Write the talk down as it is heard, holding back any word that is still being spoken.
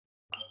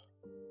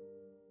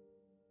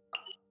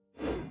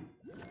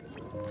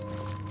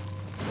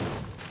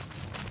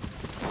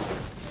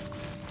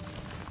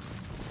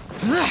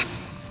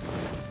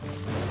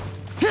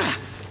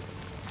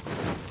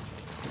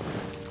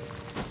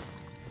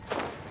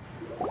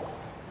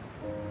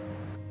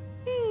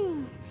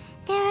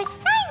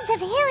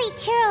hilly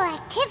churl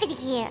activity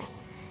here.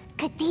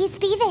 Could these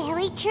be the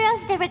hilly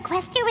churls the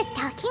requester was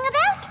talking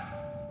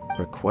about?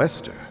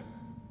 Requester?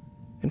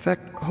 In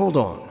fact, hold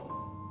on.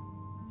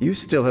 You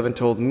still haven't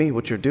told me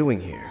what you're doing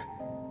here.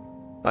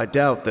 I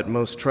doubt that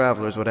most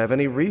travelers would have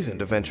any reason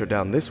to venture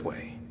down this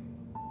way.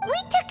 We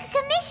took a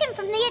commission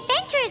from the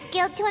Adventurers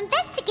Guild to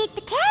investigate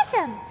the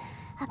chasm.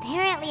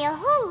 Apparently a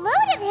whole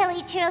load of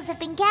hilly churls have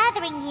been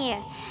gathering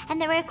here, and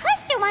the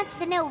requester wants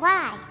to know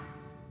why.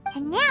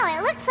 And now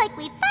it looks like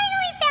we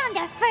finally found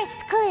our first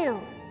clue.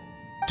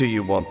 Do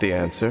you want the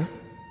answer?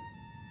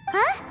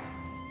 Huh?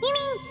 You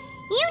mean,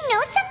 you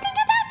know something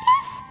about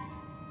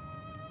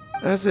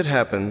this? As it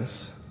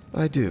happens,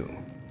 I do.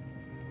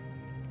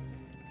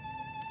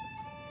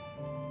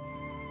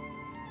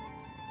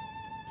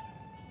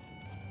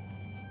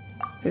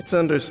 It's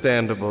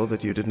understandable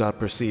that you did not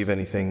perceive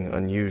anything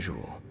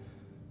unusual.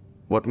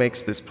 What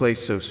makes this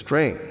place so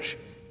strange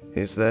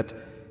is that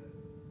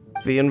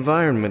the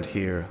environment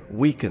here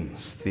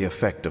weakens the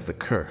effect of the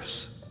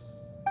curse.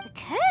 The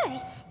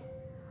curse?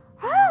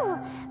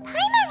 Oh,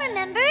 Paimon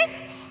remembers!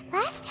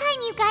 Last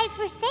time you guys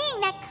were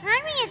saying that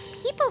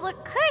Conria's people were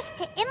cursed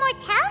to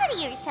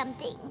immortality or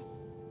something.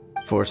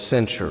 For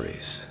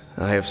centuries,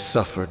 I have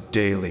suffered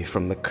daily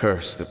from the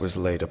curse that was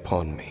laid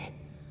upon me.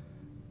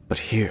 But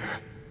here,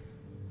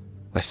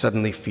 I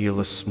suddenly feel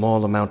a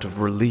small amount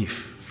of relief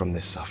from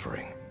this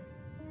suffering.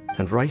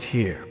 And right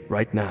here,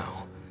 right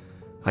now,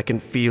 I can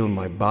feel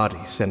my body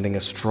sending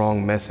a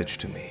strong message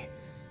to me.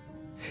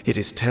 It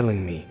is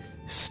telling me,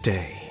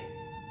 stay.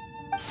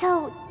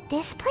 So,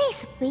 this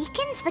place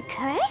weakens the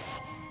curse?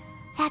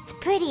 That's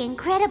pretty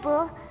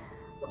incredible.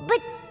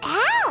 But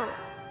how?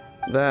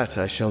 That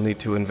I shall need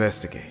to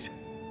investigate.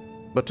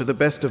 But to the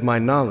best of my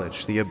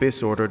knowledge, the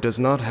Abyss Order does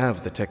not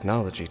have the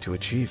technology to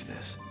achieve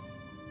this.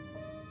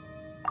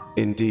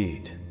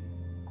 Indeed.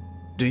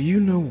 Do you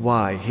know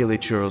why hilly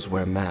churls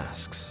wear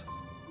masks?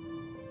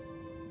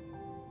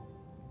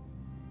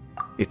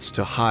 It's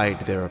to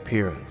hide their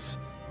appearance,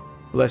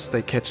 lest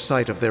they catch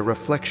sight of their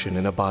reflection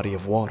in a body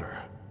of water.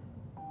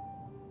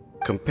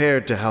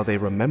 Compared to how they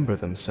remember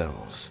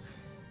themselves,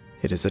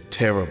 it is a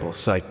terrible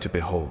sight to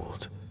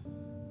behold,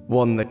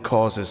 one that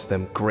causes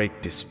them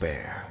great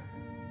despair.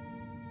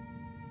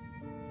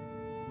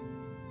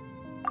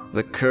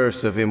 The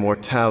curse of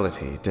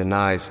immortality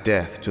denies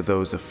death to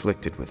those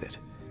afflicted with it,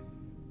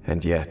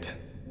 and yet,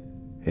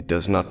 it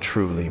does not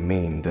truly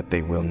mean that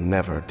they will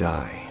never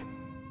die.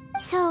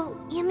 So,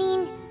 you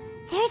mean,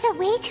 there's a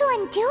way to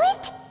undo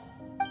it?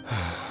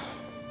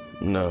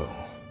 No.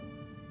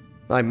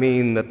 I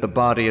mean that the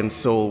body and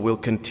soul will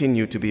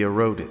continue to be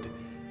eroded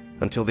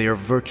until they are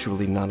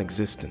virtually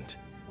non-existent,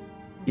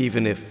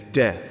 even if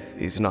death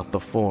is not the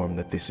form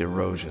that this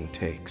erosion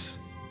takes.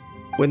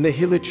 When the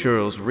hilly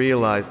churls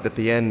realize that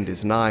the end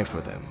is nigh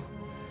for them,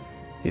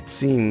 it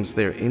seems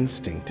their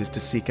instinct is to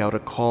seek out a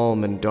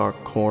calm and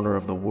dark corner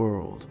of the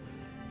world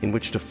in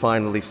which to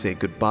finally say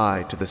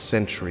goodbye to the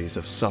centuries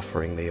of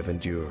suffering they have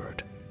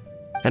endured.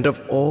 And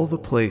of all the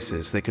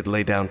places they could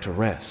lay down to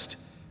rest,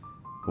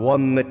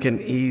 one that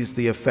can ease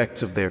the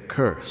effects of their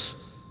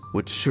curse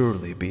would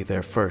surely be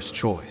their first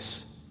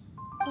choice.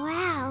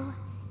 Wow.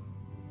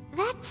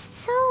 That's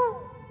so...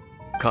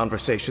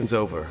 Conversation's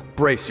over.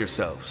 Brace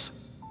yourselves.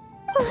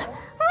 What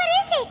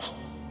is it?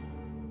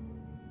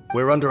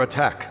 We're under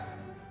attack.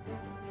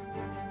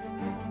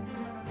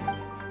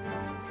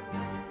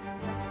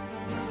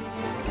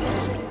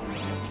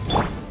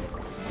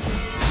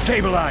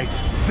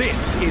 Stabilize!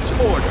 This is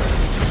order!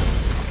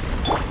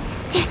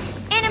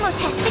 Animal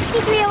test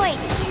 6308.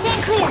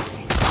 Stand clear.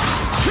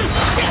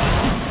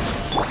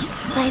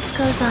 Life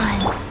goes on.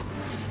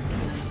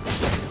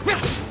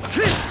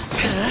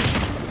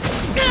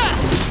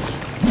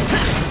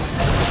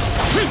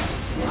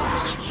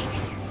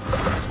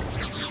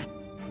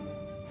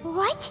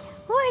 What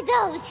were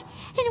those?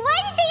 And why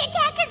did they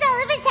attack us all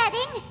of a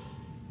sudden?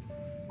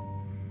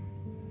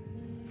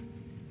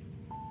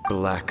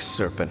 Black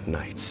Serpent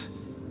Knights.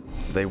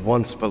 They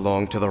once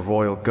belonged to the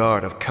Royal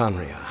Guard of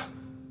Conria.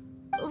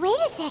 Wait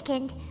a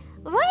second.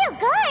 Royal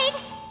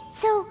Guard?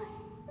 So,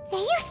 they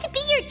used to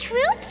be your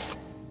troops?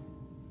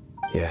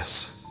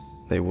 Yes,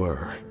 they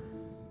were.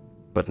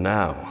 But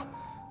now,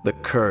 the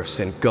curse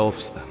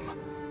engulfs them,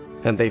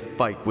 and they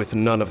fight with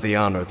none of the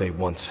honor they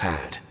once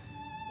had.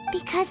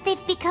 Because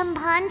they've become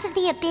pawns of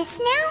the Abyss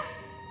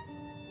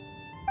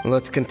now?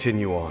 Let's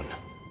continue on.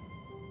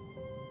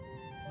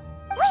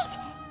 Wait!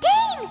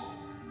 Dane!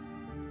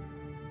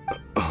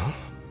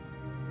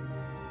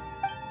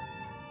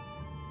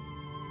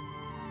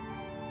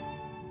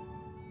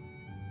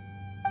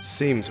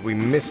 Seems we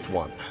missed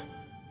one.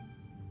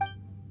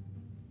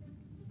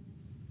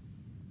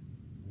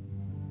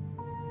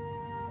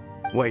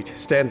 Wait,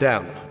 stand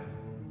down.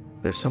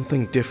 There's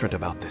something different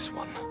about this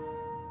one.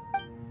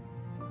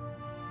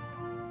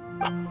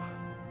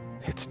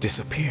 It's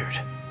disappeared.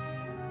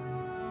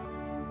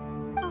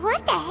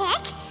 What the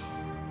heck?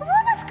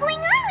 What was going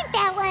on with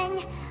that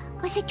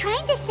one? Was it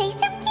trying to say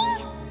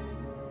something?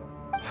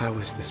 How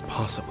is this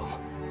possible?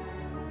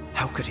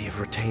 How could he have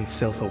retained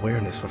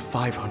self-awareness for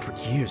 500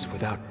 years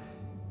without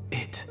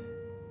it?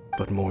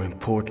 But more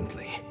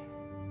importantly,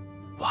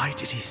 why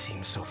did he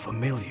seem so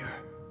familiar?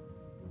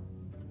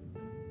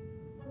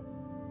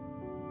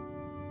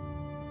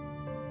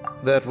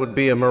 That would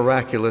be a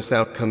miraculous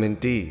outcome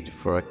indeed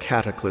for a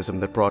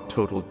cataclysm that brought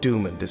total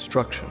doom and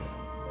destruction.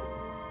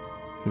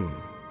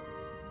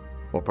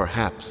 Or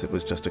perhaps it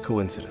was just a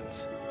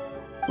coincidence.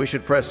 We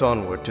should press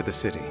onward to the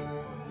city.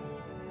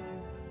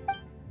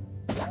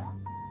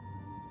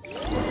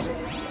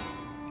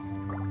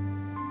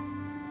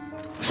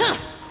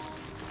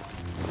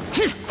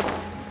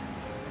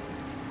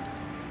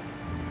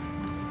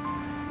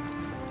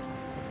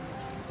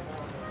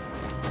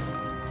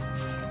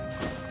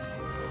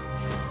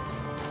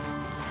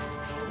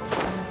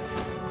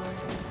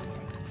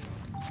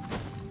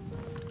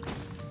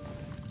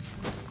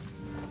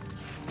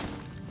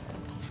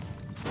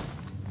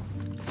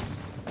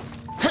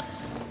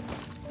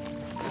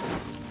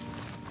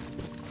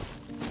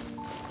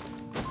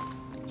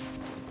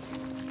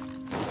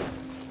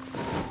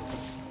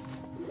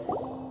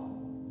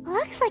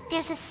 Looks like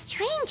there's a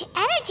strange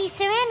energy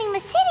surrounding the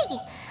city.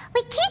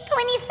 We can't go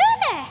any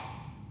further.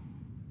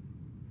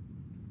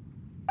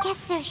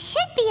 Guess there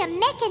should be a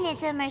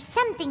mechanism or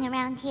something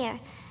around here,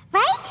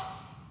 right?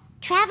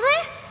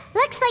 Traveler,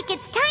 looks like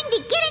it's time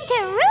to get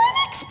into ruin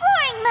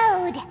exploring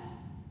mode.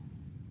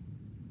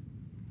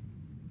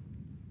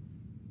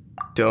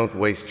 Don't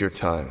waste your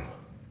time.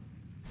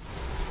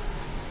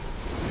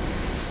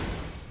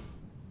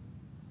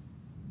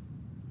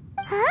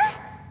 Huh?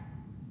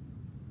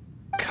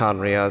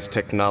 Khanria's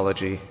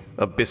technology,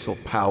 abyssal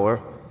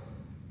power.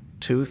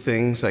 Two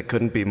things I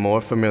couldn't be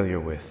more familiar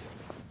with.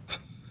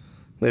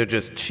 They're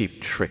just cheap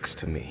tricks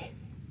to me.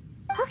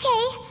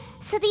 Okay,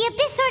 so the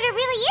Abyss Order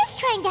really is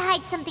trying to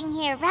hide something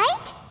here,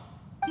 right?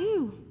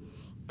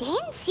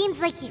 Dan seems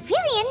like he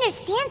really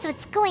understands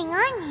what's going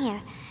on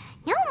here.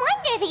 No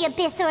wonder the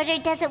Abyss Order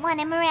doesn't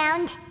want him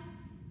around.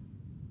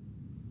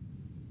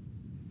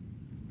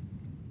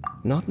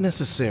 Not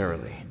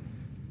necessarily.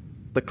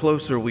 The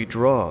closer we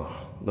draw,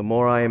 the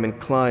more I am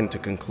inclined to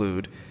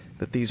conclude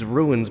that these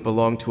ruins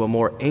belong to a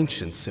more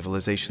ancient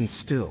civilization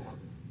still.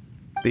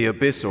 The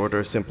Abyss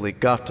Order simply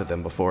got to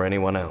them before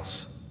anyone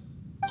else.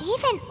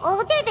 Even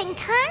older than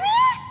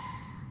Khanria?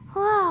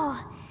 Whoa,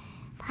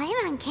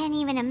 Paimon can't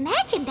even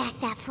imagine back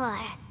that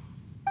far.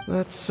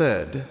 That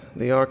said,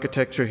 the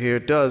architecture here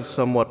does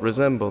somewhat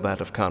resemble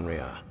that of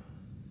Khanria.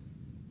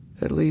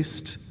 At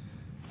least,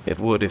 it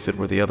would if it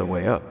were the other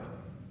way up.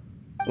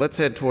 Let's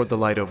head toward the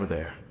light over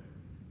there.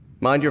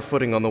 Mind your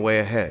footing on the way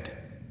ahead.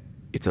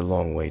 It's a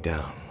long way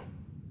down.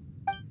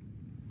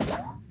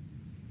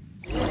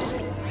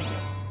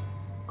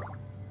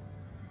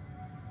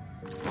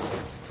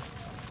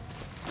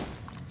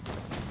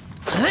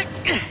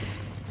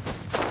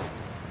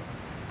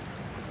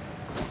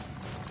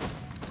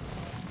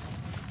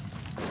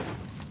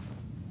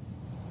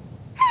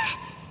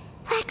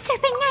 Black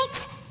Serpent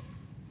Knights!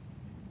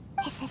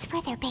 Is this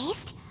where they're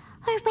based?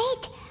 Or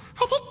wait,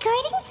 are they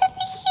guarding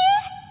something here?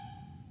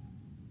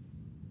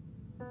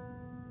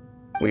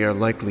 We are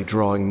likely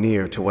drawing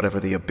near to whatever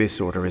the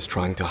Abyss Order is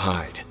trying to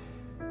hide.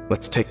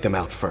 Let's take them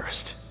out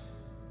first.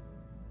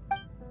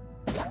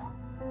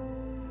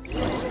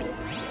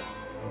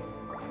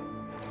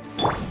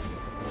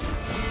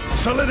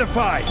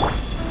 Solidify!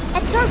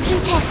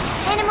 Absorption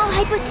test. Animal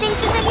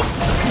hypostasis at your...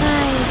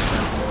 Nice.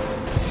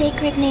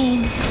 Sacred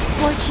name.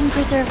 Fortune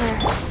preserver.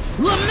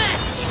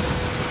 Lament!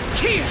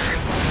 Here!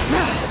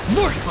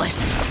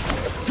 Worthless!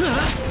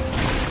 Here!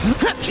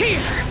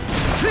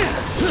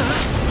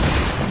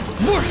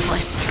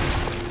 Worthless!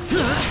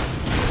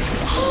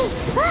 Hey,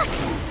 look!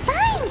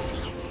 Vines!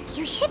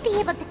 You should be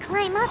able to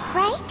climb up,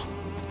 right?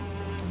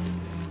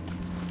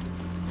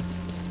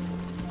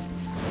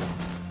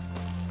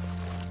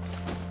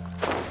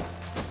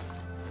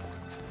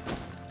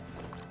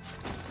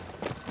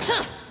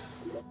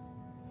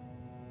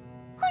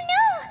 Oh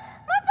no!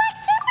 More Black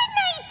Serpent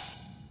Knights!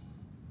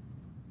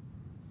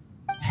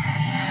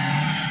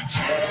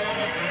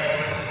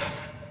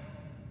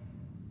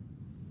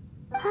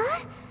 Huh?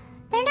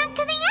 They're not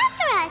coming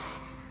after us!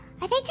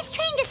 Are they just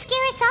trying to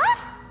scare us off?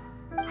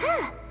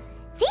 Huh.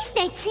 These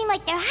knights seem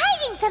like they're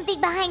hiding something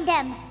behind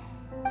them.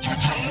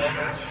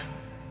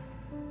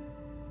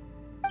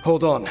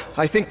 Hold on,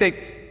 I think they...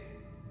 They're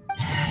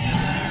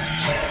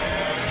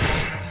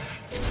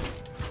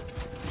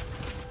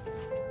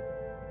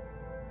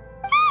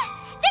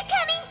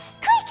coming!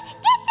 Quick,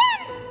 get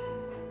them!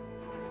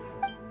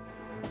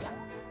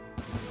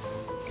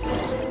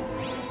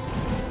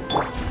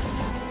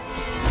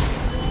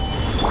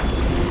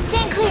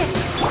 Stand clear.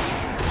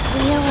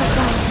 Leo or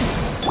Brian.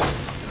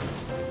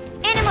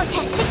 Animal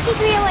test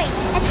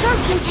 6308.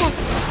 Absorption test.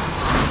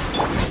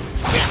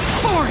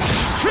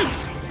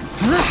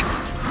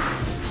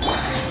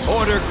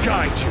 Order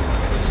guide you.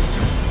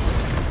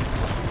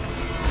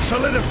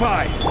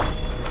 Solidify!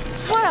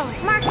 Swirl.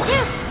 Mark 2.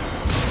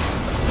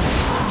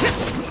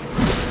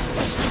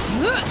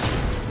 Whew.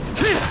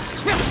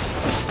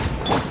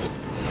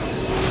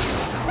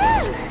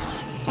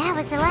 That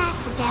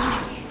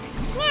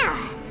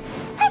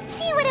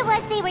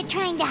were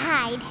trying to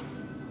hide.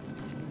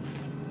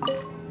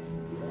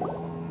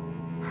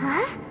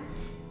 Huh?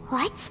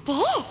 What's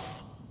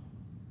this?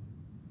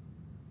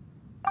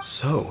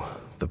 So,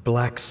 the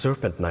Black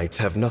Serpent Knights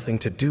have nothing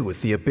to do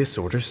with the Abyss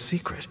Order's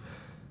secret.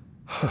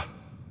 Huh.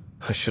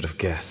 I should have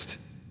guessed.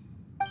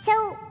 So,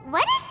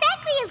 what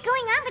exactly is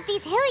going on with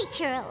these hilly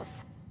churls?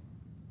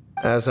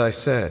 As I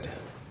said,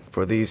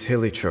 for these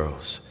hilly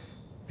churls,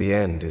 the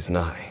end is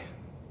nigh.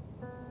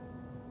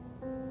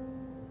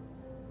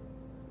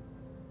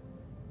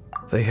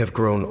 They have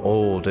grown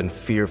old and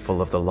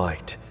fearful of the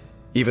light,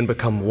 even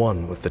become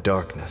one with the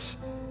darkness.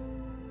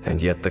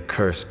 And yet the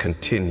curse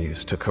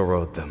continues to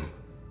corrode them.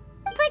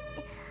 But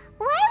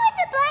why would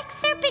the Black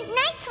Serpent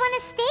Knights want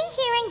to stay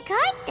here and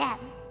guard them?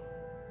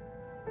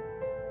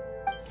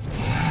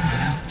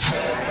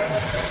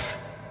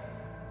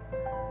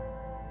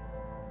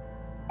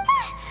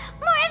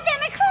 More of them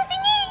are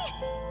closing in!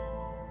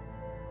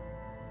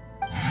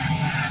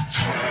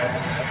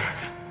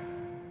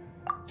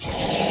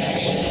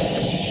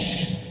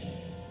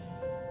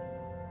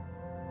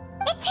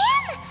 It's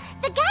him!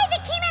 The guy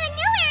that came out of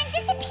nowhere and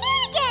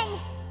disappeared again!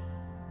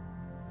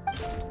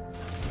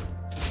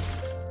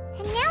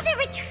 And now they're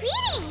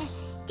retreating!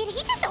 Did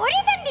he just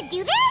order them to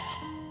do that?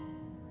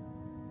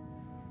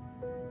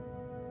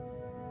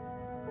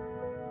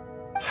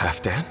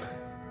 Halfdan?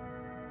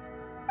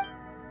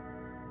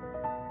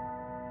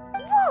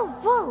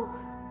 Whoa!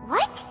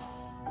 What?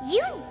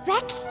 You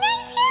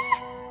recognize him?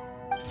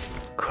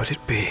 Could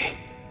it be?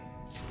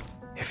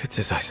 If it's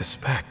as I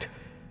suspect,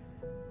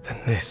 then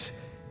this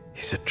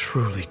is a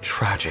truly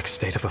tragic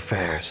state of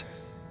affairs.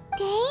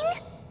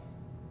 Dane?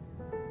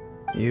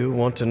 You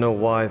want to know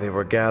why they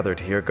were gathered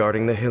here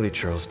guarding the hilly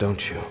churls,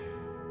 don't you?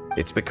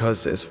 It's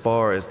because as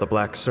far as the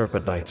Black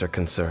Serpent Knights are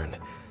concerned,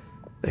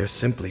 they're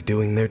simply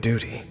doing their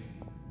duty.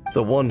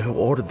 The one who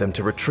ordered them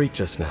to retreat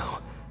just now,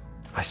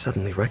 I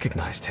suddenly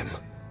recognized him.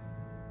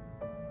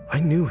 I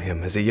knew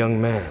him as a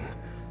young man,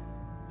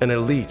 an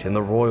elite in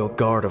the royal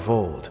guard of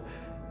old.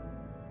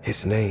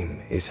 His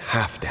name is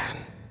Halfdan.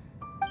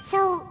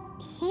 So,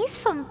 he's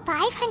from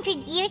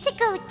 500 years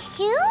ago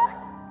too?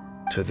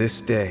 To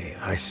this day,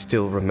 I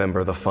still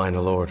remember the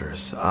final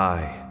orders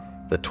I,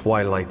 the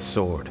Twilight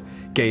Sword,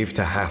 gave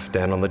to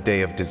Halfdan on the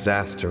day of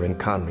disaster in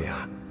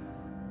Khaenri'ah,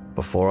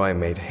 before I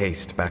made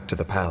haste back to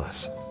the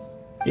palace.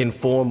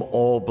 Inform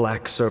all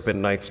Black Serpent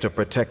Knights to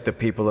protect the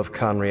people of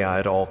Khaenri'ah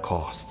at all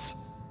costs.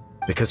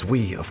 Because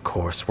we, of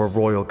course, were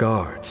royal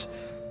guards.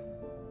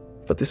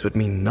 But this would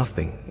mean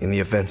nothing in the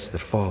events that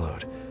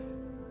followed.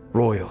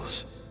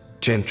 Royals,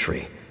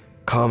 gentry,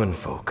 common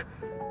folk,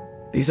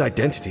 these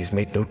identities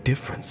made no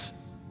difference.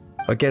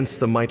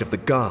 Against the might of the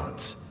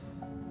gods,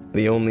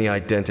 the only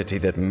identity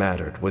that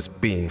mattered was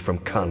being from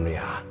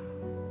Khaenri'ah.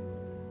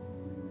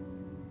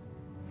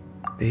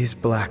 These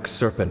Black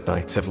Serpent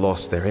Knights have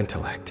lost their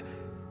intellect,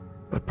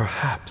 but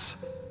perhaps,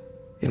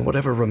 in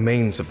whatever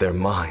remains of their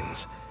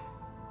minds,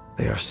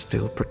 they are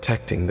still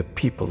protecting the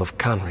people of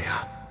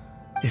Khaenri'ah.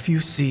 If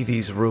you see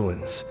these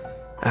ruins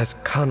as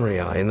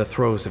Khaenri'ah in the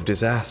throes of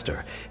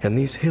disaster, and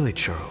these hilly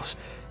churls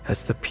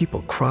as the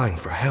people crying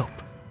for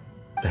help,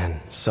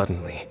 then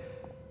suddenly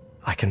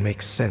I can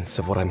make sense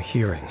of what I'm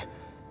hearing.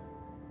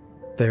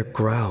 Their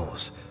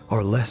growls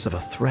are less of a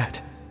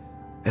threat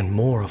and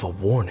more of a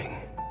warning.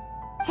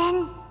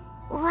 Then,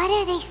 what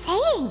are they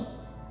saying?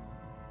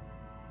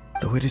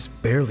 Though it is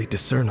barely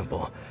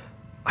discernible,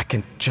 I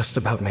can just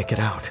about make it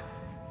out.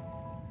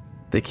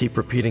 They keep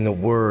repeating a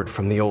word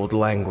from the old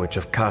language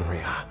of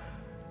Khaenri'ah.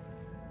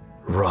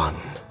 Run.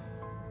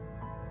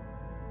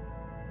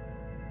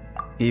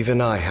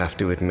 Even I have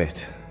to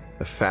admit,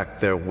 the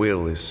fact their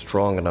will is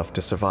strong enough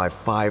to survive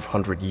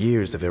 500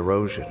 years of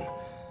erosion.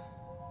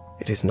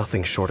 It is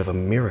nothing short of a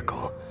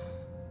miracle,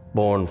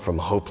 born from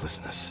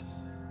hopelessness.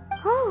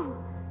 Oh,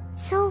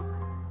 so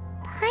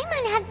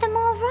Paimon had them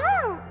all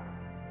wrong.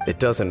 It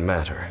doesn't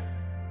matter.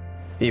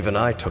 Even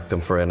I took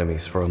them for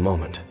enemies for a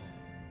moment.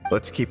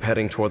 Let's keep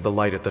heading toward the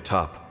light at the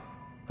top.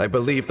 I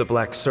believe the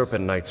Black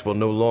Serpent Knights will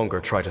no longer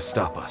try to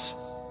stop us.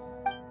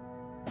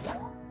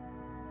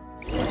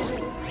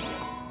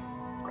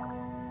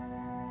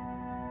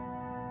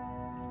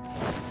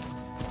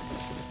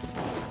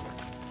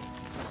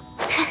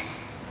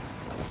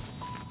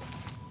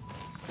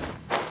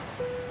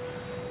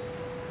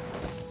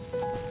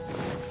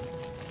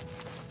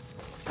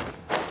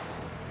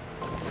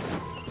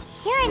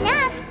 Sure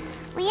enough,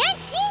 we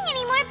aren't seeing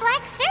any more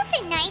Black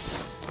Serpent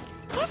Knights.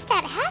 Guess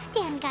that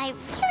Halfdan guy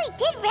really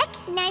did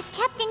recognize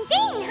Captain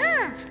Dane,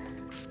 huh?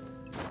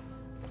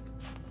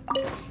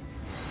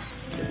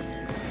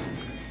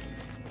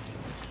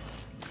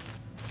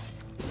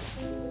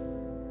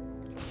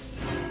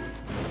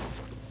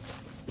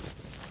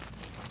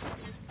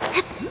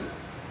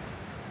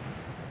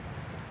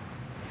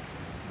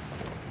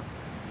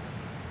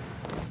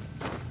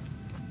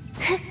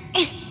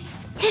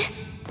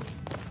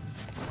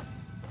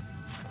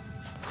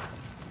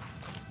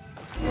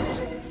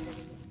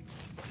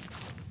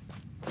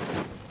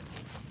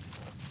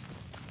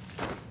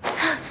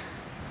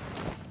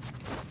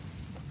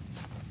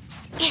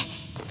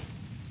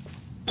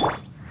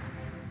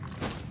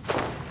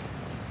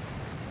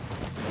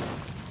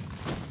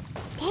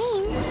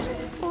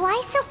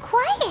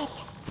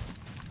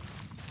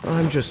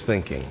 just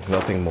thinking,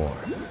 nothing more.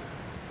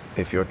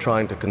 If you're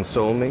trying to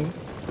console me,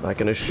 I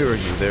can assure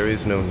you there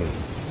is no need.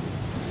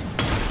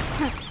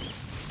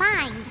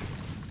 Fine.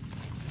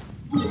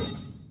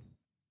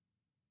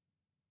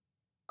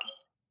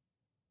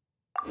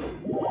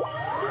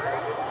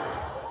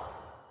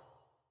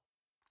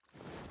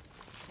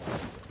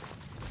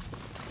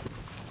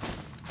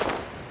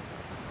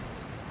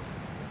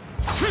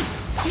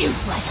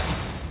 Useless!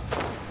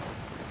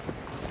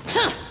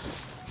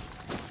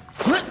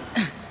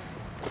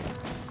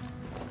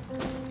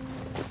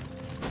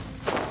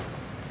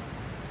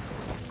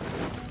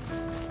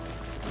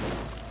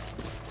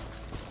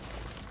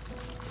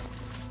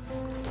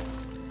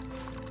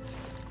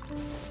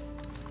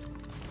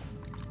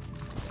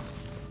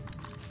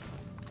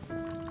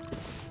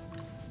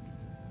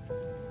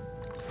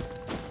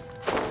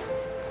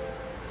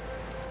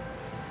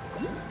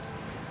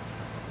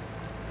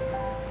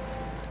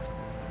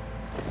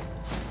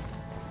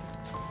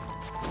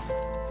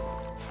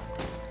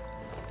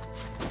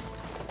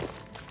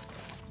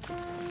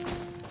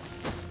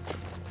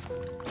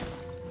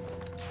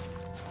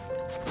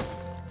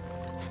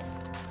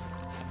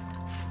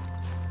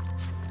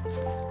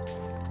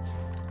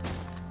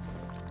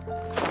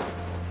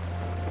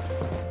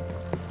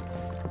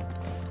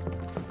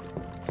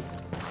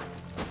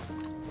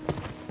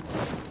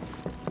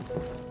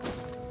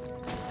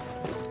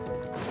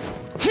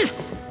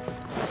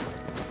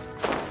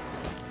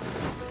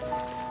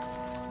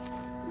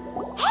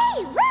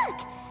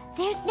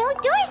 There's no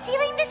door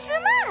sealing this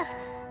room off!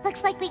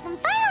 Looks like we can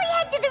finally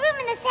head to the room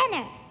in the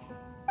center.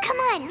 Come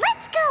on,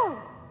 let's go!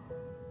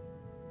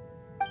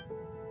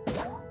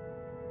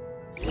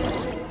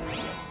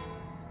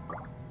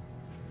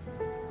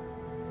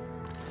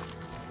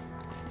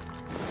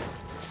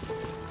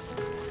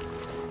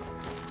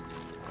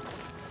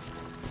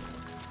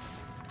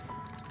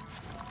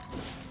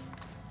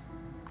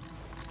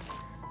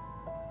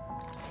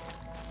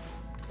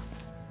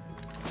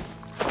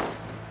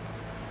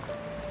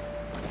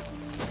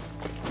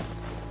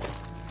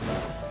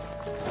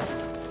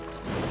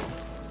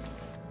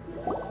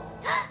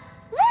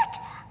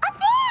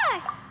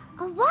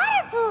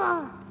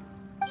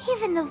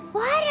 Even the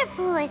water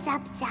pool is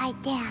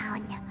upside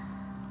down.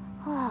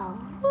 Oh,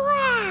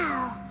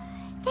 wow!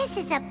 This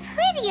is a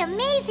pretty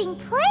amazing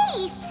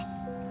place!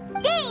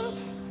 Dane,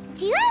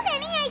 do you have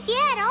any idea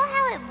at all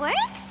how it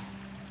works?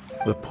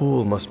 The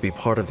pool must be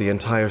part of the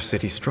entire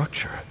city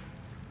structure.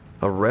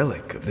 A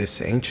relic of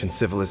this ancient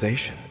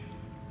civilization.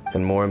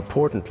 And more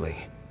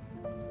importantly,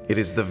 it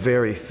is the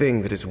very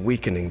thing that is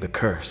weakening the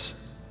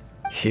curse.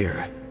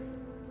 Here,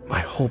 my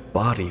whole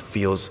body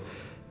feels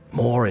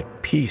more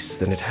at peace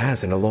than it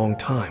has in a long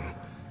time.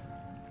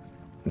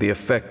 The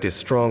effect is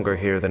stronger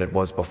here than it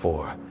was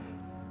before.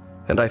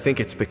 And I think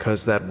it's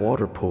because that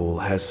water pool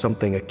has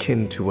something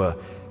akin to a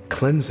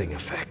cleansing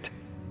effect.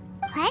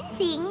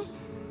 Cleansing?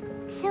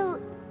 So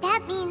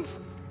that means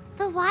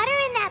the water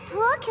in that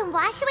pool can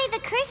wash away the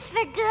curse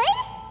for good?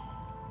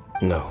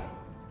 No,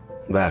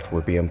 that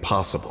would be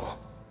impossible.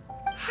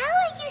 How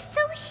are you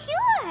so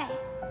sure?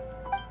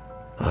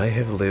 I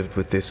have lived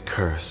with this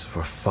curse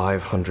for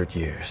 500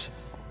 years.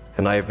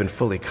 And I have been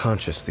fully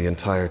conscious the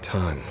entire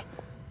time.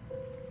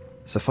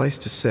 Suffice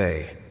to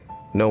say,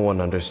 no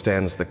one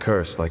understands the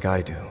curse like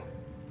I do.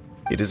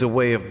 It is a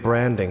way of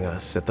branding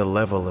us at the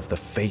level of the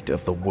fate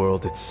of the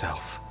world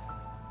itself.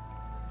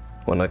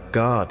 When a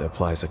god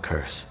applies a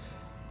curse,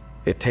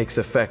 it takes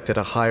effect at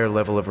a higher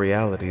level of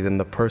reality than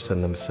the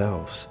person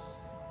themselves.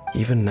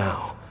 Even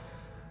now,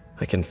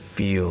 I can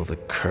feel the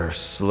curse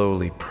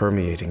slowly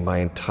permeating my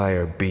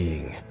entire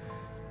being,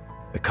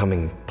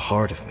 becoming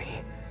part of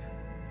me.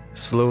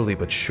 Slowly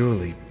but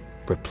surely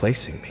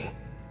replacing me.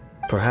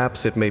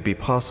 Perhaps it may be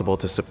possible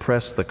to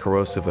suppress the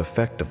corrosive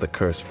effect of the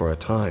curse for a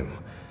time,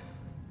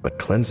 but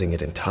cleansing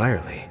it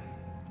entirely,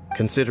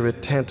 consider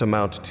it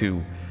tantamount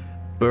to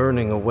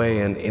burning away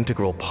an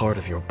integral part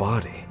of your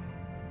body.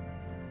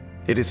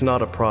 It is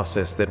not a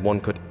process that one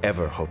could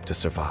ever hope to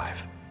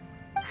survive.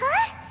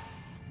 Huh?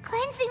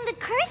 Cleansing the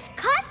curse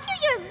cost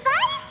you your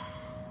life?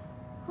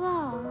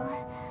 Whoa.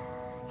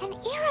 An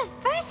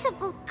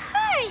irreversible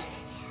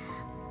curse!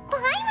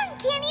 Paimon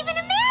can't even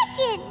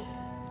imagine!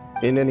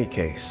 In any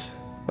case,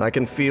 I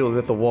can feel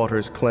that the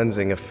water's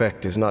cleansing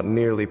effect is not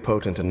nearly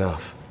potent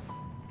enough.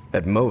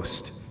 At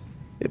most,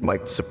 it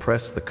might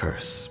suppress the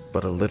curse,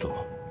 but a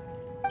little.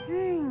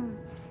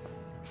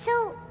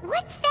 So,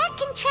 what's that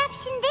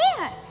contraption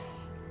there?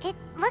 It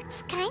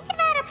looks kind of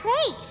out of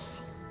place.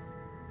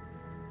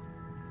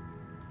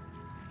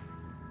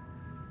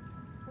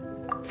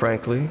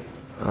 Frankly,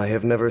 I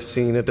have never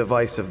seen a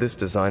device of this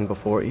design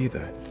before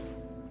either.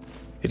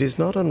 It is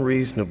not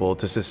unreasonable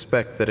to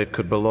suspect that it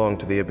could belong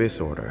to the Abyss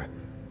Order.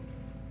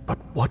 But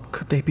what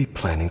could they be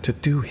planning to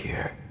do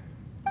here?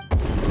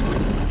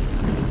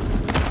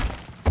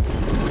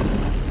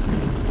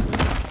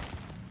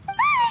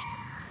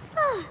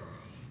 Oh,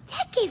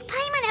 that gave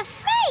Paimon a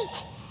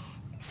fright!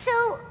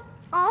 So,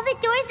 all the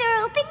doors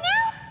are open now?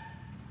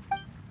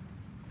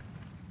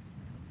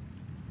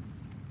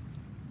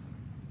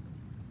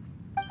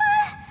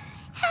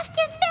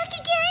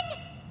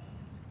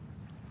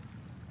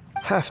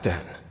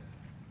 Halfdan,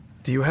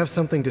 do you have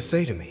something to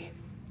say to me?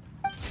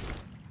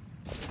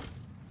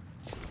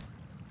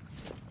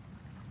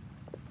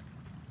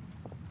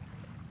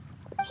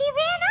 He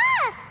ran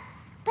off!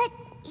 But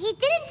he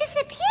didn't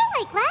disappear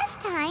like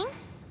last time.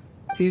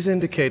 He's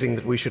indicating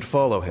that we should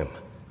follow him.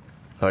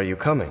 Are you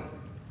coming?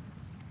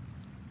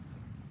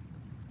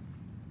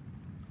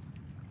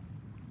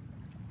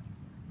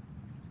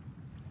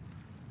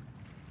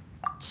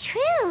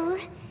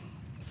 True.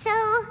 So,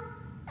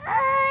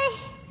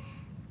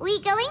 we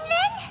going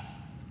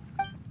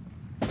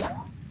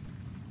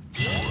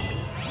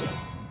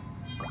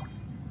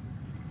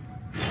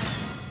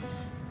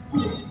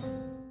then?